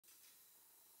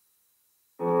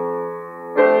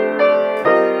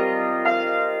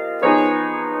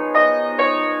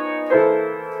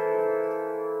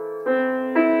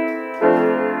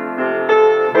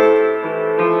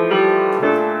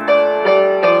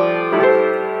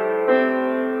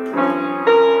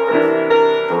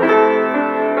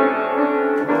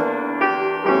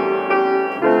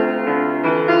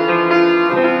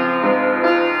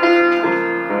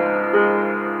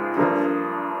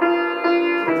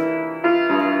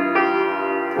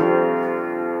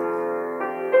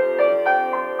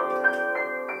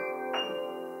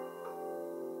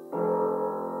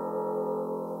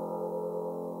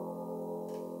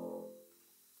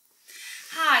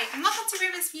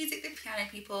Music the Piano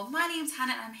people, my name's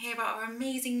Hannah and I'm here at our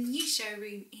amazing new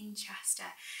showroom in Chester,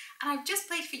 and I've just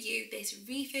played for you this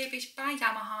Refurbished by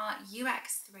Yamaha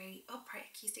UX3 upright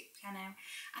acoustic piano,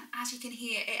 and as you can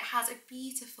hear it has a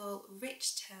beautiful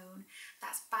rich tone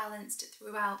that's balanced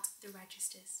throughout the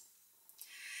registers.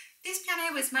 This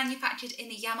piano was manufactured in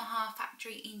the Yamaha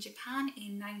factory in Japan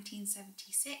in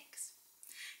 1976.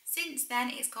 Since then,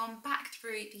 it's gone back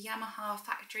through the Yamaha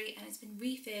factory and it's been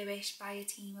refurbished by a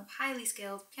team of highly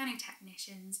skilled piano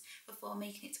technicians before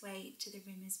making its way to the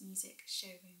Rimmer's Music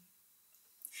showroom.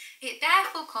 It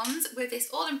therefore comes with this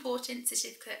all-important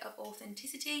certificate of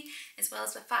authenticity, as well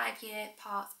as the 5-year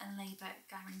parts and labour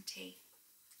guarantee.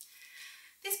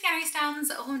 This piano stands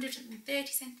at 130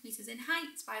 centimetres in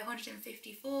height by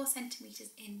 154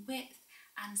 centimetres in width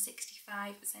and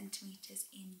 65 centimetres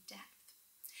in depth.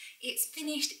 It's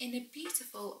finished in a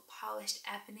beautiful polished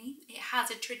ebony. It has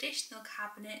a traditional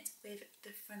cabinet with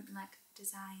the front leg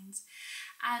designs,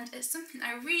 and something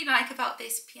I really like about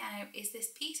this piano is this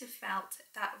piece of felt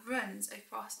that runs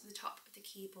across the top of the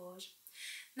keyboard.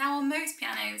 Now on most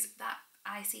pianos that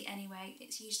I see anyway,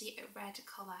 it's usually a red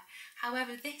colour.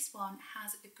 However, this one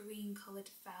has a green coloured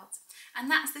felt,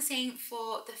 and that's the same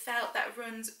for the felt that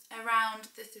runs around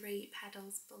the 3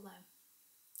 pedals below.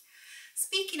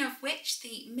 Speaking of which,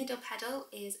 the middle pedal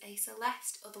is a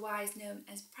Celeste, otherwise known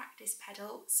as practice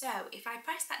pedal. So if I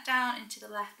press that down and to the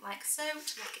left like so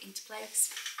to lock it into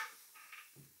place,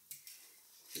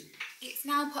 it's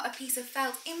now put a piece of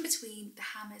felt in between the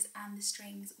hammers and the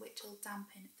strings, which will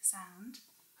dampen the sound.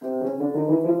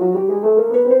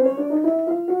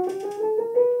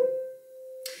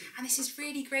 And this is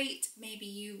really great. Maybe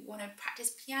you want to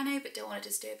practice piano but don't want to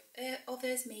disturb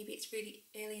others. Maybe it's really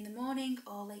early in the morning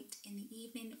or late in the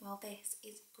evening. Well, this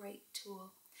is a great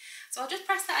tool. So I'll just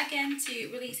press that again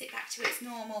to release it back to its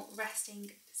normal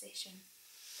resting position.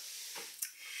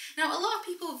 Now, a lot of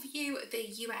people view the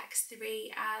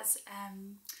UX3 as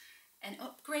an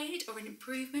upgrade or an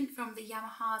improvement from the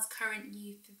Yamaha's current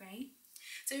U3.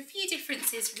 So a few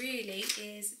differences really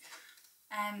is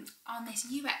on this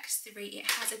UX3, it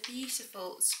has a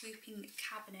beautiful swooping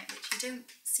cabinet, which you don't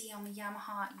see on the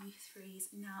Yamaha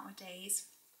U3s nowadays.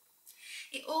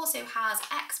 It also has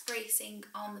X bracing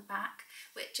on the back,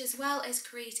 which, as well as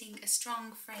creating a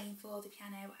strong frame for the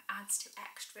piano, adds to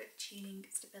extra tuning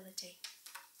stability.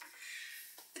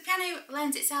 The piano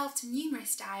lends itself to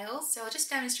numerous styles, so I'll just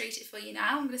demonstrate it for you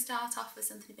now. I'm going to start off with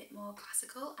something a bit more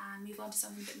classical and move on to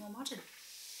something a bit more modern.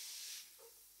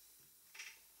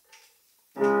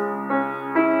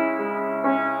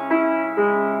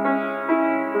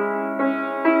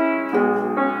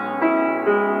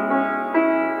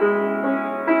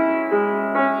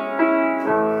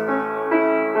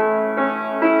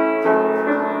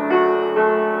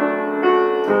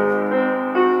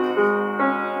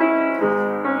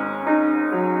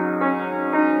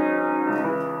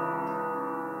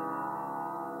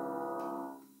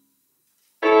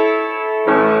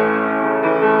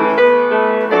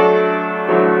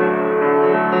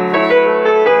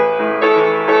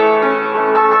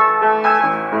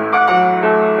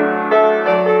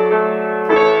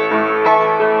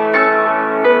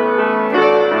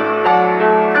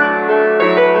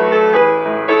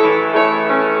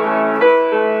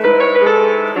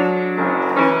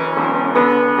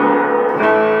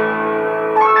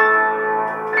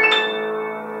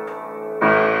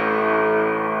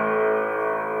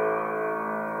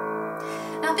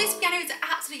 This piano is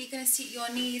absolutely going to suit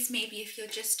your needs, maybe if you're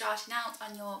just starting out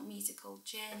on your musical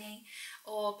journey,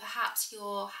 or perhaps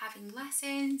you're having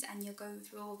lessons and you're going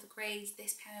through all the grades.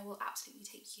 This piano will absolutely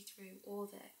take you through all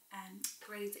the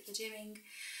grades that you're doing.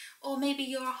 Or maybe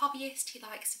you're a hobbyist who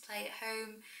likes to play at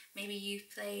home. Maybe you've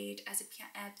played as the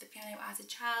piano as a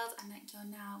child and that you're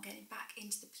now getting back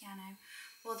into the piano.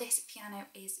 Well, this piano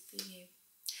is for you.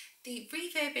 The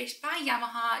Refurbished by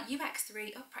Yamaha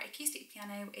UX3 upright acoustic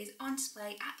piano is on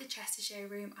display at the Chester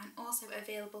showroom and also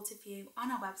available to view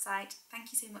on our website.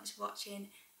 Thank you so much for watching.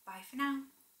 Bye for now.